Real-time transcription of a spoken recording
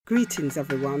Greetings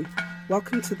everyone,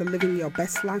 welcome to the Living Your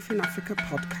Best Life in Africa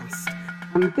podcast,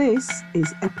 and this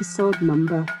is episode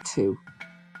number 2.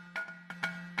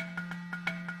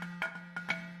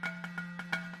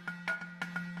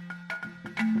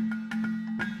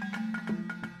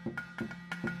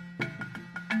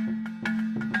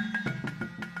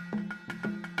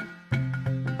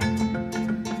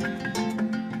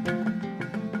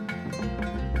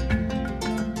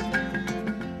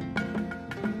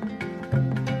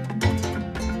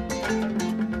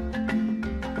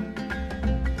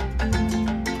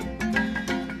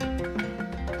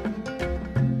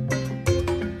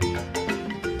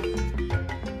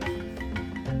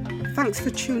 Thanks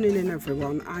for tuning in,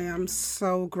 everyone. I am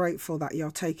so grateful that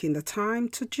you're taking the time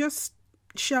to just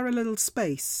share a little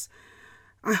space.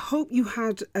 I hope you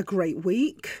had a great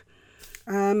week,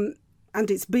 and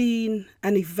it's been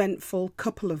an eventful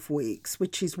couple of weeks,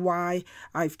 which is why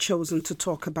I've chosen to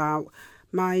talk about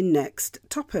my next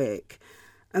topic.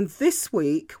 And this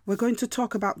week, we're going to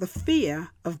talk about the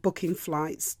fear of booking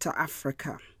flights to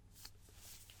Africa.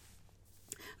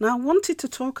 Now, I wanted to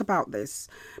talk about this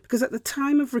because at the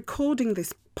time of recording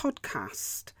this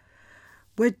podcast,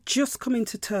 we're just coming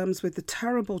to terms with the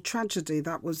terrible tragedy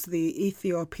that was the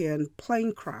Ethiopian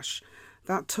plane crash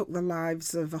that took the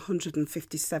lives of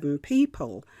 157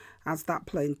 people as that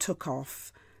plane took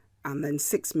off and then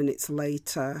 6 minutes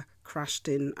later crashed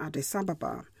in Addis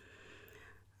Ababa.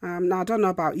 Now, I don't know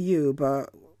about you, but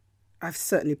I've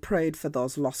certainly prayed for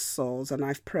those lost souls, and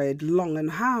I've prayed long and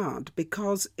hard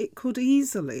because it could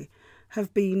easily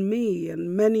have been me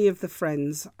and many of the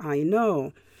friends I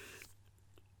know.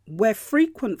 We're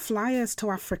frequent flyers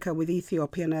to Africa with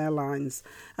Ethiopian Airlines,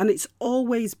 and it's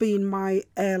always been my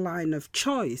airline of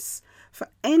choice. For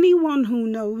anyone who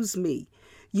knows me,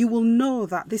 you will know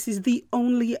that this is the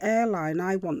only airline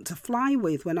I want to fly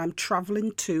with when I'm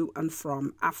travelling to and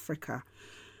from Africa.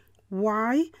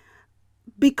 Why?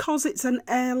 Because it's an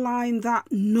airline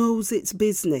that knows its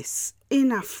business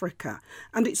in Africa,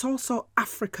 and it's also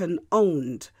African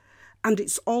owned, and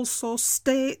it's also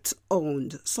state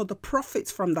owned. So the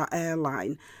profits from that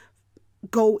airline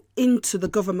go into the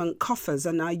government coffers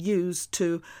and are used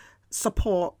to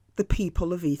support the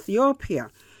people of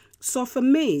Ethiopia. So for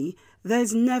me,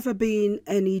 there's never been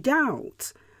any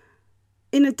doubt.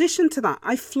 In addition to that,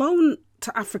 I've flown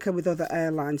to Africa with other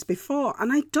airlines before,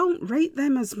 and I don't rate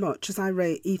them as much as I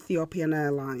rate Ethiopian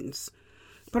Airlines.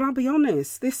 But I'll be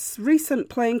honest, this recent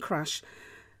plane crash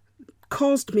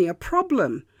caused me a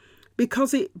problem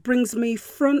because it brings me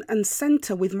front and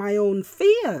centre with my own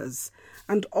fears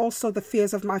and also the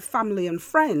fears of my family and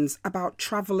friends about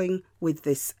travelling with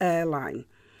this airline.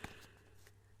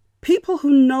 People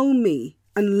who know me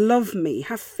and love me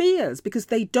have fears because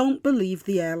they don't believe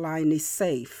the airline is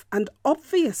safe, and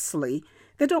obviously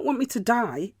they don't want me to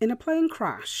die in a plane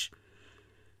crash.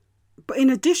 But in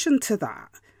addition to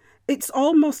that, it's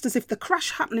almost as if the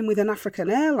crash happening with an African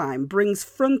airline brings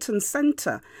front and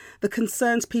centre the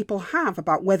concerns people have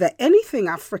about whether anything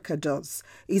Africa does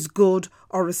is good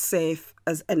or as safe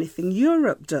as anything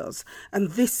Europe does.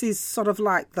 And this is sort of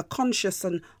like the conscious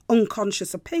and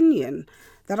unconscious opinion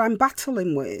that I'm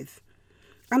battling with.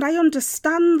 And I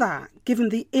understand that, given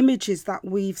the images that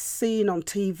we've seen on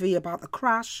TV about the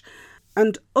crash,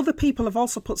 and other people have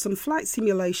also put some flight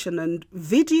simulation and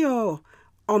video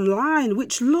online,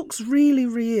 which looks really,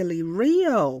 really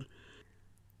real.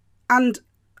 And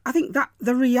I think that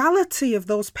the reality of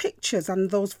those pictures and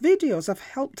those videos have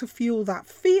helped to fuel that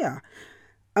fear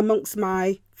amongst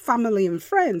my family and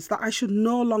friends that I should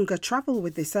no longer travel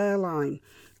with this airline.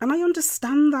 And I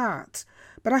understand that.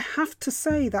 But I have to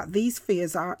say that these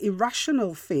fears are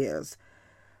irrational fears.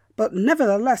 But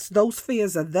nevertheless, those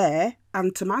fears are there,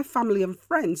 and to my family and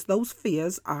friends, those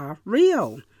fears are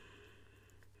real.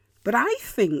 But I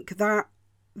think that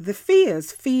the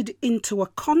fears feed into a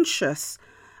conscious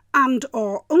and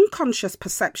or unconscious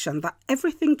perception that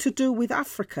everything to do with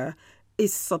Africa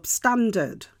is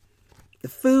substandard. The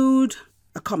food,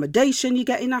 accommodation you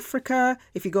get in Africa.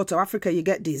 If you go to Africa, you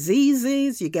get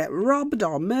diseases, you get robbed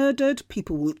or murdered,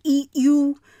 people will eat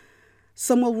you.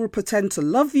 Someone will pretend to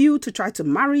love you, to try to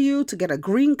marry you, to get a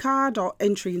green card or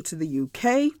entry into the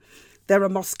UK. There are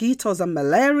mosquitoes and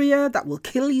malaria that will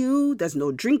kill you. There's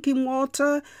no drinking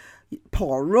water,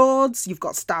 poor roads, you've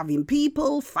got starving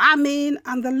people, famine,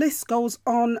 and the list goes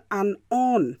on and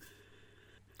on.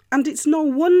 And it's no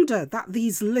wonder that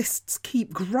these lists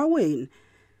keep growing.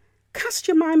 Cast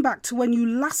your mind back to when you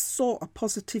last saw a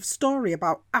positive story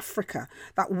about Africa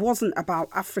that wasn't about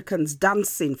Africans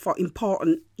dancing for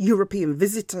important European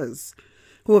visitors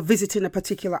who are visiting a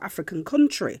particular African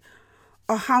country,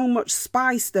 or how much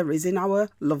spice there is in our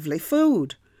lovely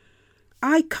food.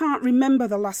 I can't remember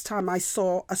the last time I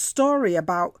saw a story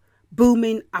about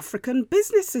booming African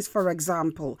businesses, for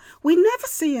example. We never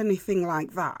see anything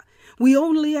like that. We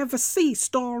only ever see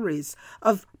stories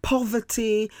of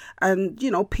poverty and,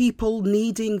 people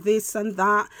needing this and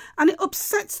that. And it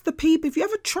upsets the people. If you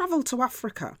ever travel to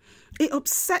Africa, it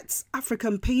upsets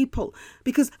African people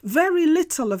because very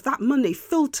little of that money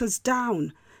filters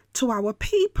down to our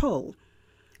people.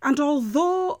 And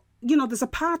although there's a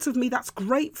part of me that's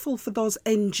grateful for those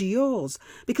NGOs,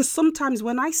 because sometimes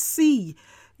when I see,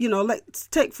 let's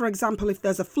take, for example, if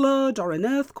there's a flood or an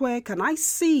earthquake and I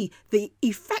see the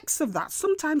effects of that,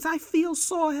 sometimes I feel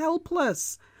so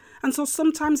helpless. And so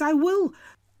sometimes I will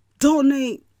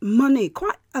donate money,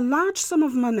 quite a large sum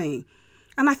of money.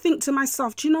 And I think to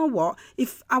myself, do you know what?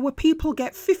 If our people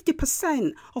get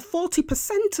 50% or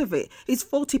 40% of it, it's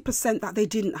 40% that they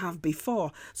didn't have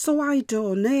before. So I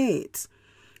donate.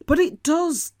 But it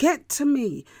does get to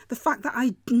me, the fact that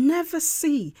I never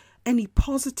see any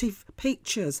positive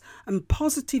pictures and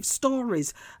positive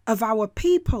stories of our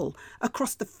people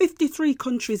across the 53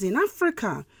 countries in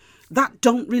Africa that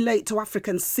don't relate to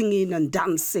African singing and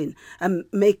dancing and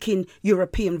making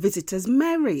European visitors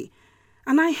merry.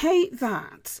 And I hate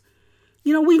that.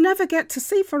 We never get to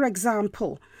see, for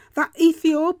example, that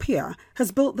Ethiopia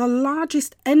has built the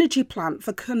largest energy plant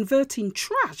for converting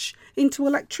trash into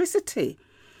electricity.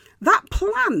 That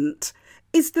plant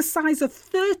is the size of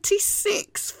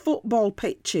 36 football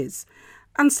pitches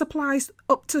and supplies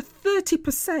up to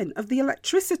 30% of the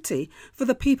electricity for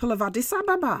the people of Addis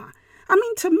Ababa. I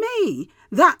mean, to me,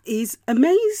 that is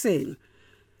amazing.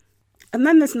 And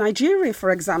then there's Nigeria, for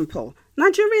example.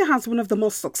 Nigeria has one of the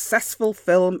most successful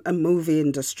film and movie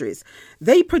industries.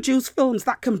 They produce films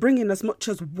that can bring in as much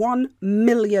as $1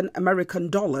 million American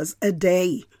dollars a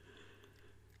day.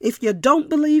 If you don't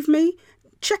believe me,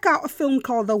 check out a film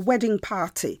called The Wedding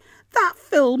Party. That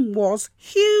film was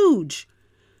huge.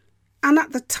 And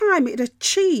at the time, it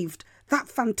achieved that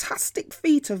fantastic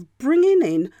feat of bringing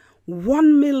in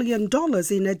 $1 million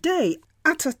in a day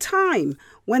at a time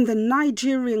when the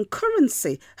Nigerian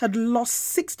currency had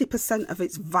lost 60% of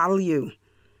its value.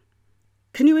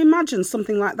 Can you imagine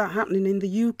something like that happening in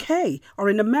the UK or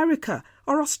in America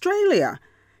or Australia?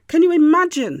 Can you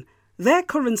imagine their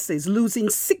currencies losing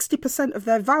 60% of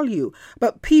their value,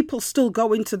 but people still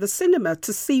go into the cinema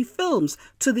to see films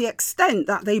to the extent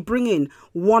that they bring in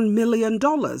 $1 million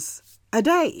a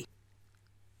day?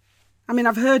 I mean,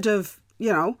 I've heard of,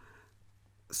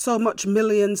 so much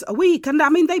millions a week. And I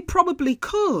mean, they probably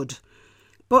could.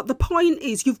 But the point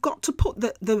is, you've got to put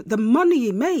the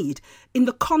money made in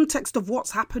the context of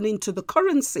what's happening to the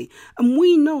currency. And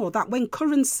we know that when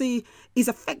currency is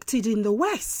affected in the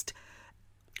West,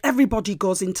 everybody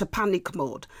goes into panic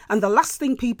mode. And the last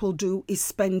thing people do is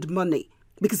spend money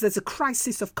because there's a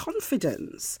crisis of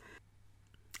confidence.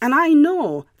 And I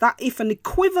know that if a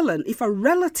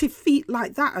relative feat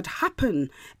like that had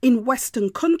happened in Western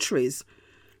countries,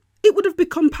 it would have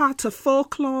become part of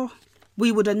folklore.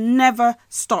 We would have never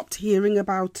stopped hearing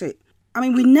about it. I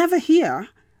mean, we never hear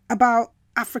about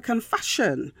African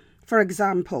fashion, for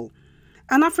example.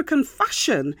 And African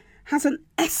fashion has an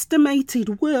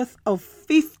estimated worth of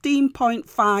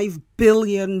 $15.5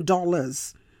 billion.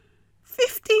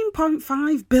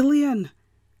 $15.5 billion.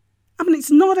 I mean,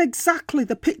 it's not exactly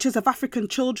the pictures of African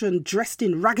children dressed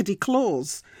in raggedy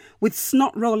clothes with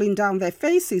snot rolling down their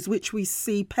faces, which we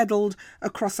see peddled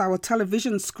across our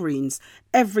television screens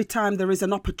every time there is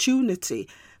an opportunity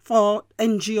for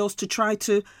NGOs to try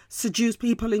to seduce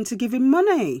people into giving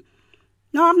money.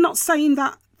 Now, I'm not saying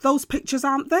that those pictures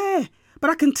aren't there,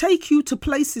 but I can take you to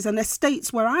places and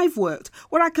estates where I've worked,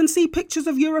 where I can see pictures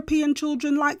of European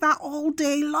children like that all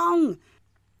day long.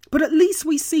 But at least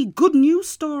we see good news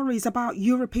stories about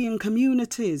European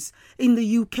communities in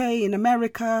the UK, in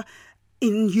America,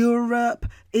 in Europe,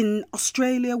 in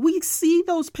Australia. We see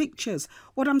those pictures.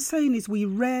 What I'm saying is we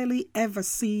rarely ever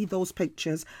see those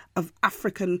pictures of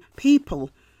African people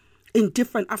in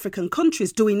different African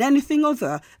countries doing anything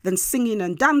other than singing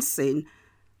and dancing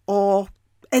or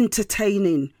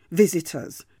entertaining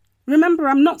visitors. Remember,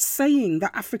 I'm not saying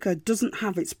that Africa doesn't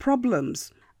have its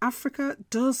problems. Africa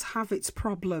does have its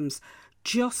problems,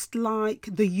 just like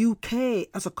the UK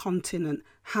as a continent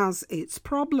has its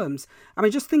problems. I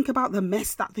mean, just think about the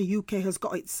mess that the UK has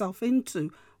got itself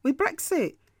into with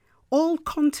Brexit. All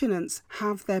continents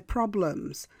have their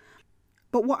problems.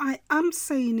 But what I am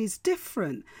saying is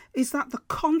different, is that the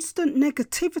constant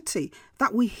negativity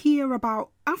that we hear about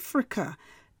Africa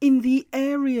in the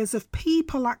areas of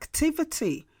people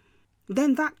activity,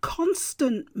 then that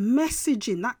constant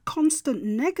messaging, that constant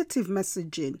negative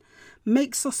messaging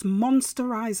makes us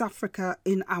monsterize Africa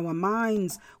in our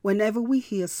minds whenever we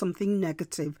hear something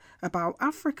negative about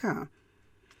Africa.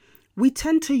 We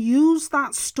tend to use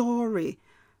that story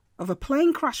of a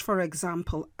plane crash, for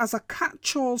example, as a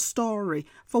catch-all story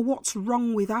for what's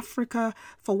wrong with Africa,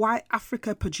 for why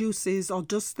Africa produces or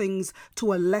does things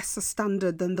to a lesser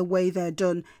standard than the way they're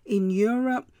done in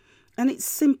Europe. And it's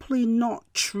simply not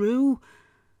true.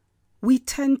 We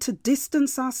tend to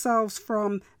distance ourselves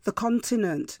from the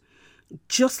continent,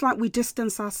 just like we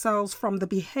distance ourselves from the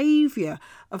behaviour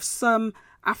of some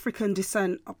African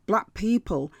descent of black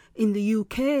people in the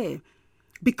UK,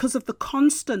 because of the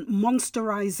constant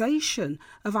monsterization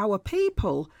of our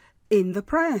people in the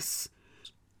press.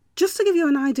 Just to give you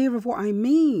an idea of what I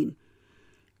mean,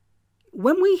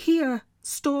 when we hear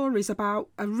stories about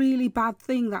a really bad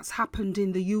thing that's happened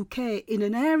in the UK in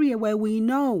an area where we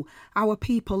know our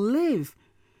people live,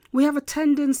 we have a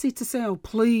tendency to say, oh,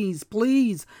 please,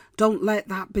 please don't let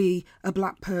that be a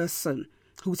black person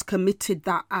who's committed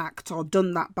that act or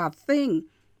done that bad thing.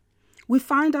 We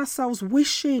find ourselves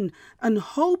wishing and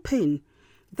hoping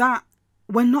that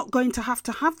we're not going to have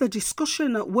the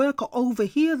discussion at work or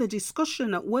overhear the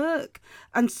discussion at work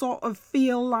and sort of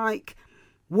feel like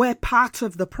we're part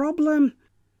of the problem.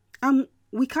 And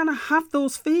we kind of have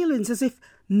those feelings as if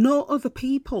no other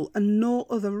people and no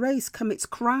other race commits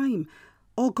crime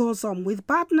or goes on with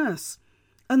badness.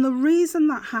 And the reason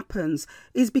that happens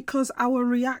is because our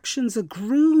reactions are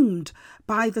groomed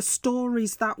by the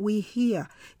stories that we hear.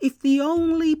 If the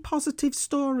only positive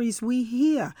stories we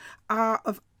hear are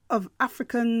of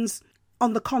Africans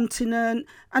on the continent,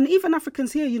 and even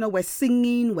Africans here, we're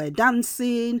singing, we're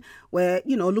dancing, we're,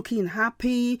 looking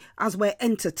happy as we're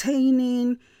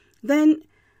entertaining, then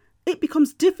it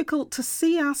becomes difficult to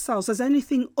see ourselves as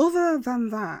anything other than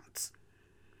that.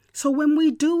 So when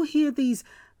we do hear these,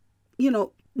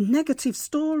 negative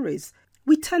stories,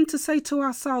 we tend to say to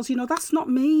ourselves, that's not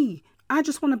me. I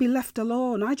just want to be left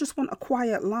alone. I just want a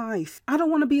quiet life. I don't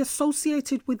want to be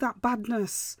associated with that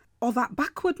badness or that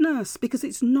backwardness because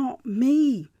it's not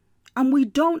me. And we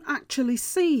don't actually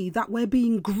see that we're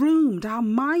being groomed. Our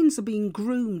minds are being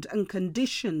groomed and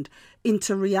conditioned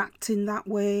into reacting that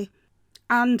way.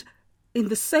 And in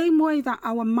the same way that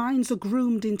our minds are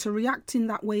groomed into reacting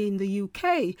that way in the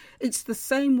UK, it's the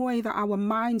same way that our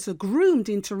minds are groomed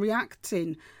into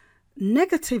reacting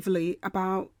negatively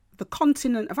about the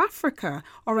continent of Africa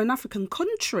or an African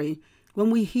country when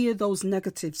we hear those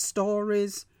negative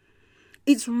stories.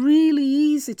 It's really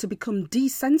easy to become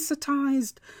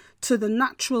desensitized to the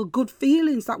natural good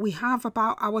feelings that we have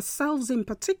about ourselves in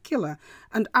particular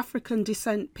and African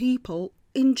descent people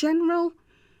in general.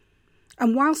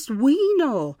 And whilst we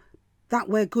know that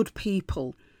we're good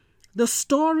people, the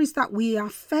stories that we are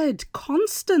fed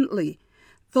constantly,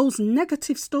 those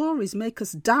negative stories make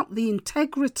us doubt the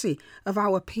integrity of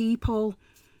our people.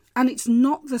 And it's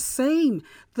not the same.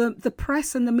 The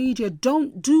press and the media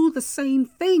don't do the same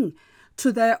thing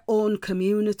to their own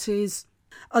communities.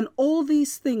 And all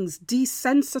these things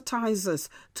desensitize us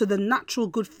to the natural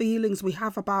good feelings we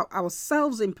have about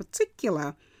ourselves in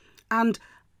particular and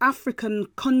African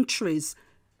countries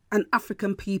and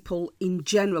African people in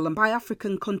general. And by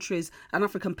African countries and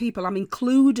African people, I'm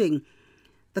including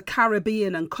the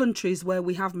Caribbean and countries where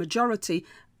we have majority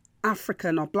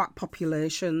African or black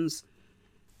populations.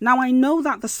 Now, I know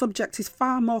that the subject is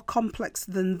far more complex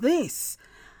than this,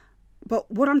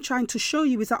 but what I'm trying to show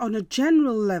you is that on a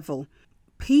general level,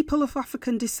 people of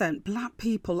African descent, black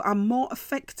people, are more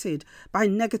affected by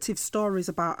negative stories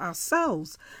about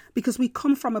ourselves because we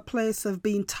come from a place of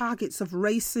being targets of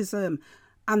racism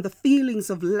and the feelings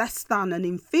of less than and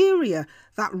inferior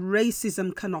that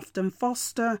racism can often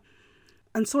foster.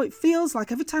 And so it feels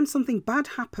like every time something bad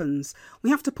happens, we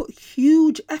have to put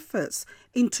huge efforts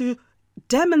into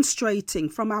demonstrating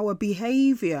from our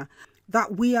behaviour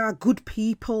that we are good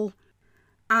people.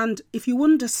 And if you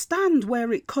understand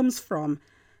where it comes from,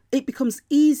 it becomes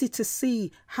easy to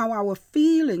see how our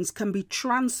feelings can be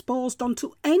transposed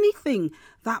onto anything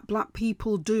that black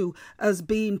people do as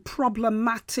being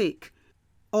problematic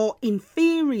or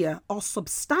inferior or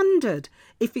substandard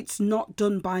if it's not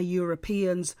done by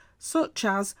Europeans, such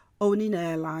as owning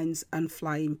airlines and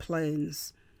flying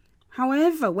planes.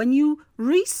 However, when you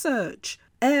research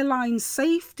airline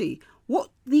safety, what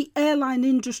the airline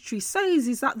industry says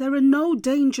is that there are no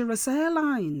dangerous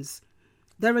airlines.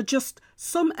 There are just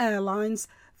some airlines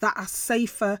that are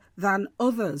safer than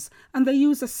others, and they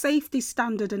use a safety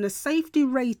standard and a safety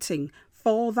rating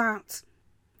for that.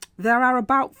 There are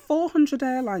about 400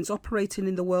 airlines operating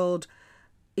in the world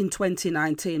in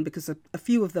 2019 because a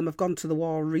few of them have gone to the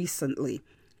wall recently.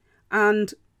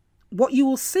 And what you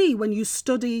will see when you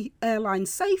study airline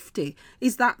safety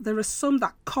is that there are some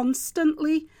that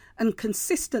constantly and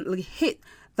consistently hit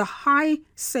the high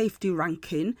safety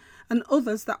ranking, and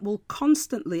others that will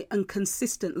constantly and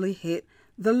consistently hit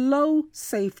the low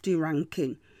safety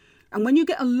ranking. And when you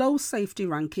get a low safety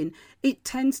ranking, it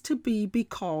tends to be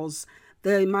because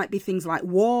there might be things like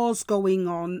wars going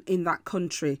on in that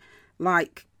country,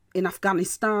 like in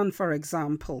Afghanistan, for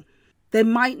example. They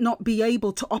might not be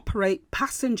able to operate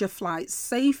passenger flights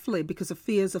safely because of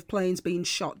fears of planes being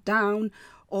shot down,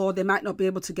 or they might not be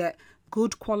able to get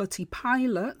good quality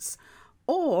pilots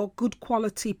or good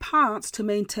quality parts to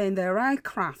maintain their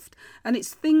aircraft. And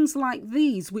it's things like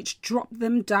these which drop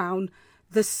them down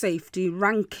the safety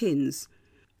rankings.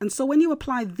 And so when you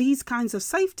apply these kinds of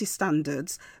safety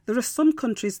standards, there are some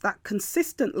countries that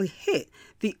consistently hit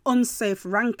the unsafe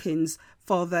rankings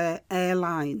for their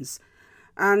airlines.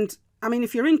 And I mean,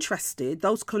 if you're interested,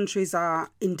 those countries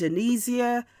are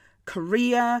Indonesia,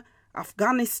 Korea,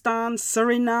 Afghanistan,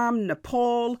 Suriname,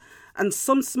 Nepal, and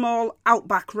some small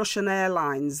outback Russian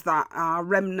airlines that are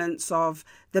remnants of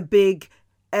the big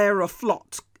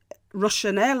Aeroflot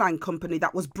Russian airline company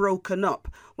that was broken up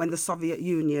when the Soviet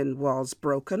Union was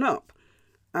broken up.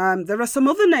 There are some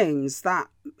other names that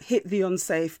hit the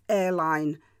unsafe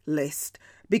airline list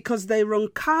because they run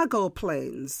cargo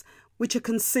planes, which are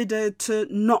considered to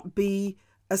not be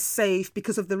as safe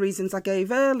because of the reasons I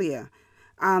gave earlier.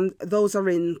 And those are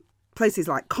in places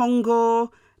like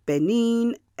Congo,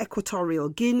 Benin, Equatorial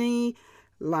Guinea,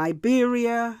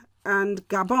 Liberia, and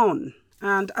Gabon.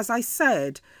 And as I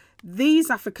said,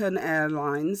 these African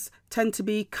airlines tend to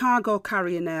be cargo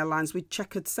carrying airlines with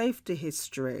checkered safety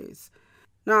histories.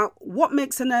 Now, what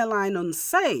makes an airline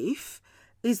unsafe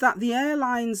is that the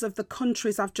airlines of the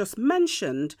countries I've just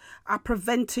mentioned are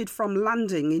prevented from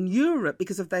landing in Europe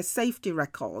because of their safety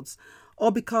records,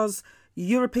 or because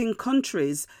European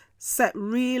countries set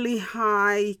really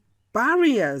high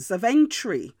barriers of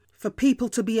entry for people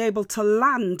to be able to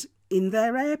land in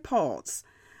their airports.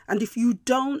 And if you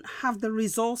don't have the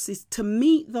resources to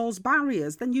meet those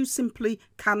barriers, then you simply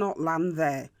cannot land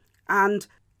there. And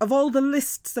of all the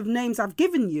lists of names I've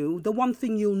given you, the one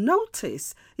thing you'll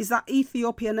notice is that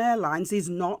Ethiopian Airlines is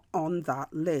not on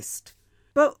that list.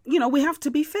 But, we have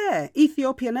to be fair.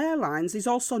 Ethiopian Airlines is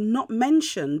also not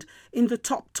mentioned in the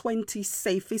top 20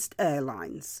 safest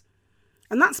airlines.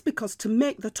 And that's because to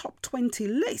make the top 20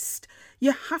 list,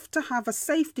 you have to have a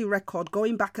safety record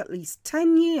going back at least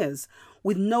 10 years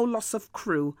with no loss of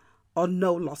crew or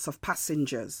no loss of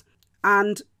passengers.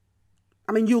 And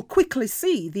you'll quickly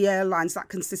see the airlines that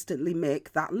consistently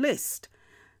make that list.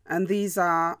 And these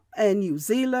are Air New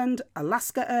Zealand,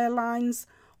 Alaska Airlines,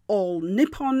 All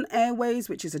Nippon Airways,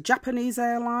 which is a Japanese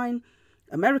airline,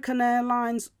 American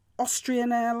Airlines,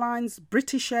 Austrian Airlines,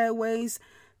 British Airways,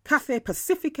 Cathay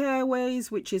Pacific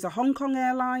Airways, which is a Hong Kong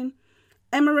airline,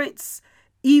 Emirates,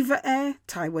 Eva Air,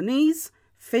 Taiwanese,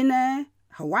 Finnair,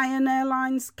 Hawaiian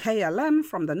Airlines, KLM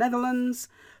from the Netherlands,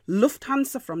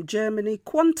 Lufthansa from Germany,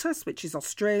 Qantas, which is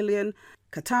Australian,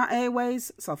 Qatar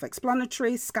Airways,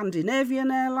 self-explanatory, Scandinavian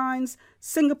Airlines,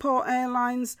 Singapore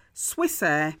Airlines, Swiss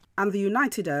Air, and the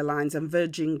United Airlines and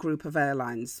Virgin Group of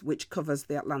Airlines, which covers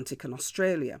the Atlantic and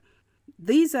Australia.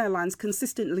 These airlines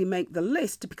consistently make the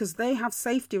list because they have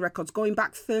safety records going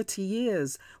back 30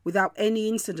 years without any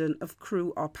incident of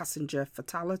crew or passenger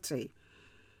fatality.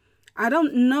 I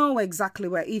don't know exactly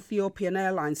where Ethiopian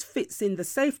Airlines fits in the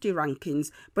safety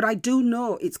rankings, but I do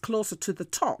know it's closer to the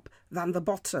top than the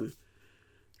bottom.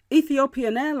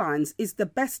 Ethiopian Airlines is the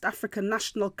best African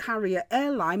national carrier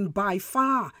airline by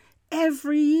far.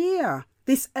 Every year,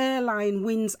 this airline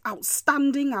wins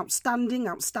outstanding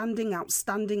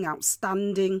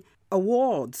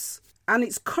awards. And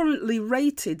it's currently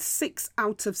rated 6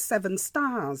 out of 7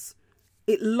 stars.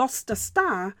 It lost a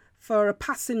star for a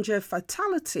passenger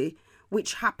fatality,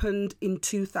 which happened in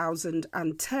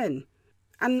 2010.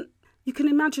 And you can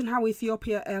imagine how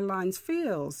Ethiopia Airlines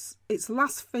feels. Its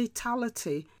last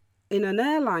fatality in an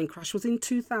airline crash was in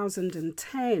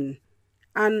 2010.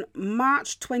 And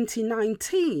March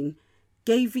 2019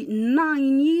 gave it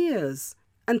 9 years.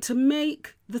 And to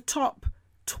make the top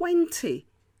 20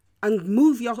 and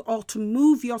move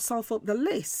yourself up the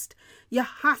list, you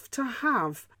have to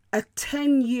have a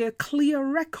 10-year clear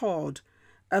record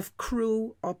of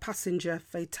crew or passenger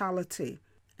fatality.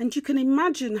 And you can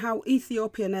imagine how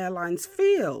Ethiopian Airlines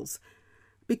feels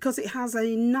because it has a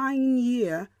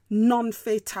 9-year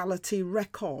non-fatality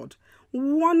record.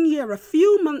 1 year, a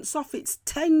few months off its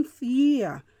 10th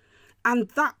year. And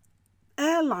that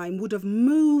airline would have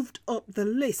moved up the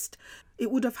list. it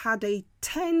would have had a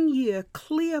 10-year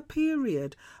clear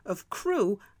period of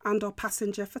crew and or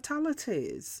passenger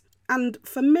fatalities. And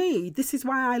for me, this is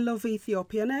why I love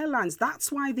Ethiopian Airlines.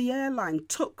 That's why the airline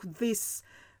took this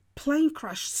plane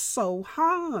crash so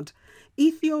hard.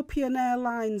 Ethiopian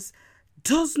Airlines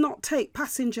does not take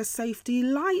passenger safety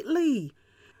lightly.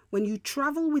 When you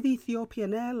travel with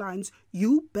Ethiopian Airlines,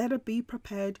 you better be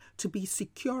prepared to be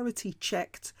security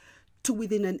checked to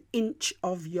within an inch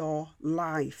of your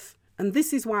life. And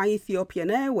this is why Ethiopian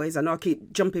Airways, I know I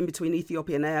keep jumping between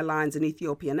Ethiopian Airlines and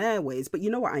Ethiopian Airways, but you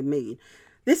know what I mean.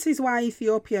 This is why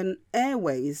Ethiopian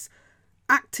Airways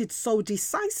acted so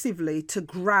decisively to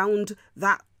ground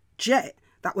that jet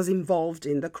that was involved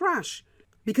in the crash.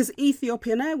 Because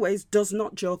Ethiopian Airways does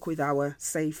not joke with our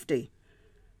safety.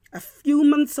 A few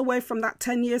months away from that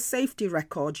 10-year safety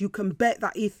record, you can bet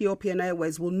that Ethiopian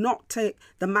Airways will not take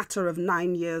the matter of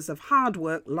 9 years of hard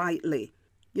work lightly.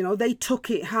 You know, they took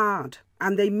it hard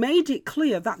and they made it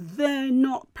clear that they're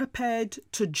not prepared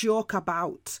to joke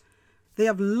about. They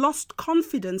have lost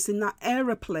confidence in that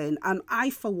aeroplane, and I,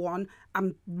 for one,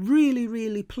 am really,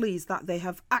 really pleased that they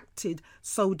have acted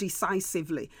so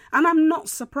decisively. And I'm not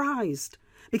surprised,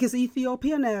 because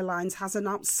Ethiopian Airlines has an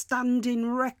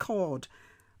outstanding record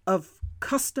of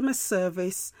customer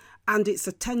service and its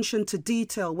attention to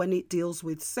detail when it deals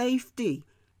with safety.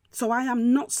 So I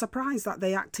am not surprised that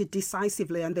they acted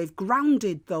decisively and they've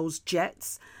grounded those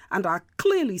jets and are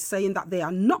clearly saying that they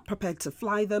are not prepared to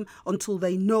fly them until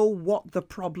they know what the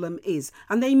problem is.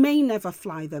 And they may never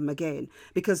fly them again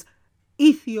because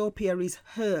Ethiopia is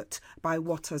hurt by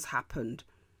what has happened.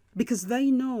 Because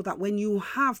they know that when you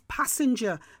have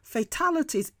passenger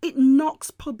fatalities, it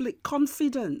knocks public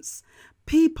confidence.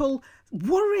 People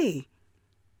worry.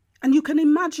 And you can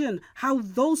imagine how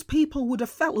those people would have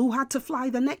felt who had to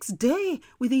fly the next day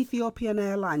with Ethiopian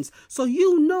Airlines. So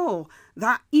you know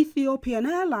that Ethiopian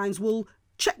Airlines will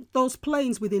check those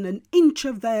planes within an inch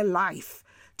of their life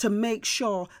to make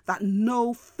sure that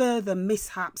no further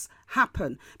mishaps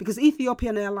happen. Because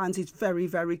Ethiopian Airlines is very,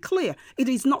 very clear. It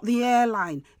is not the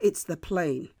airline, it's the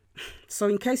plane. So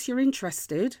in case you're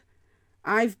interested,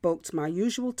 I've booked my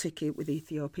usual ticket with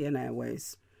Ethiopian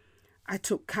Airways. I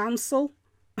took counsel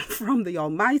from the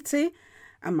Almighty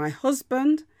and my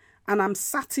husband, and I'm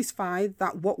satisfied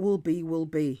that what will be will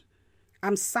be.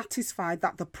 I'm satisfied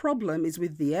that the problem is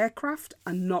with the aircraft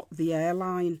and not the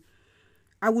airline.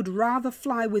 I would rather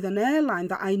fly with an airline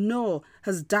that I know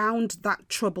has downed that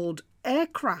troubled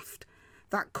aircraft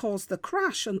that caused the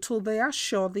crash until they are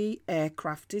sure the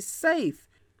aircraft is safe.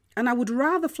 And I would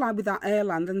rather fly with that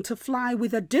airline than to fly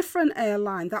with a different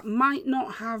airline that might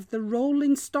not have the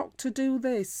rolling stock to do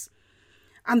this.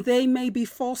 And they may be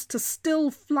forced to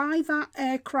still fly that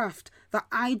aircraft that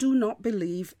I do not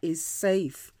believe is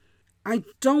safe. I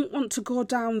don't want to go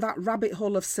down that rabbit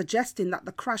hole of suggesting that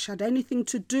the crash had anything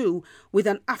to do with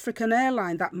an African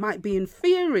airline that might be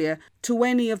inferior to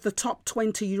any of the top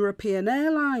 20 European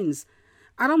airlines.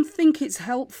 I don't think it's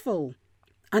helpful.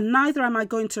 And neither am I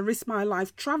going to risk my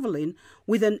life travelling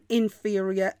with an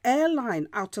inferior airline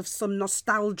out of some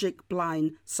nostalgic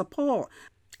blind support.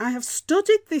 I have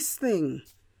studied this thing,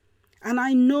 and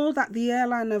I know that the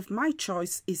airline of my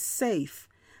choice is safe.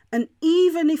 And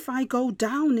even if I go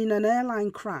down in an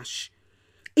airline crash,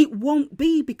 it won't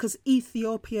be because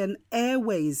Ethiopian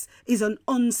Airways is an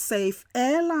unsafe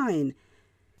airline.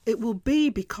 It will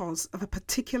be because of a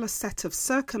particular set of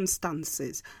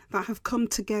circumstances that have come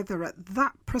together at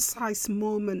that precise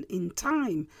moment in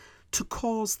time to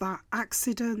cause that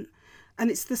accident. And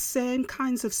it's the same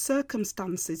kinds of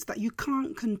circumstances that you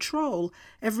can't control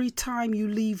every time you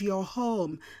leave your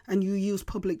home and you use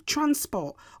public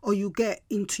transport, or you get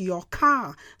into your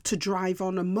car to drive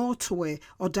on a motorway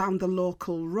or down the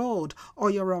local road, or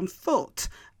you're on foot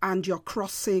and you're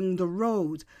crossing the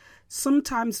road.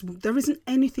 Sometimes there isn't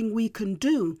anything we can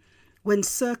do when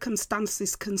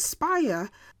circumstances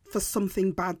conspire for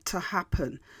something bad to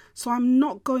happen. So I'm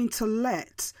not going to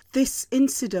let this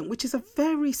incident, which is a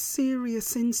very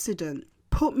serious incident,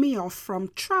 put me off from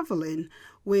travelling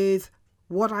with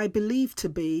what I believe to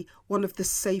be one of the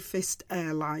safest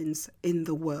airlines in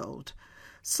the world.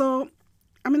 So,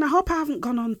 I hope I haven't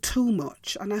gone on too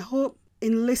much, and I hope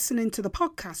in listening to the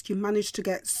podcast you managed to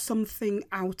get something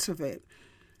out of it.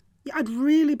 I'd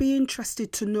really be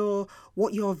interested to know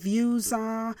what your views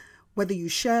are, whether you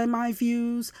share my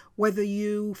views, whether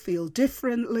you feel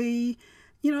differently.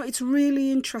 It's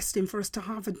really interesting for us to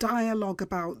have a dialogue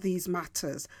about these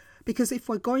matters, because if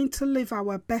we're going to live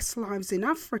our best lives in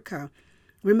Africa,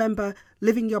 Remember,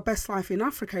 living your best life in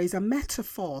Africa is a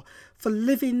metaphor for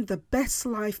living the best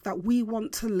life that we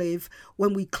want to live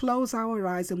when we close our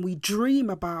eyes and we dream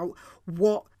about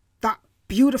what that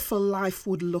beautiful life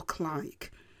would look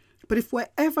like. But if we're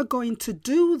ever going to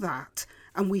do that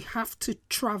and we have to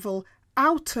travel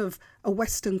out of a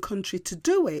Western country to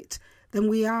do it, then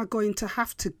we are going to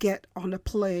have to get on a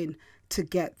plane to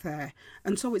get there.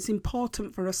 And so it's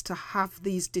important for us to have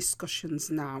these discussions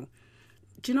now.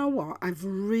 Do you know what? I've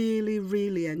really,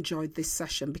 really enjoyed this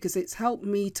session because it's helped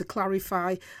me to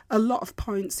clarify a lot of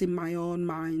points in my own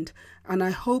mind, and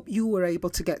I hope you were able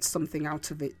to get something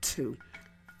out of it too.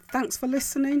 Thanks for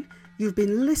listening. You've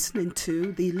been listening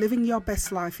to the Living Your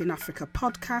Best Life in Africa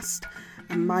podcast,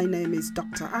 and my name is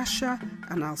Dr. Asha,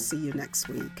 and I'll see you next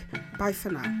week. Bye for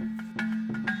now.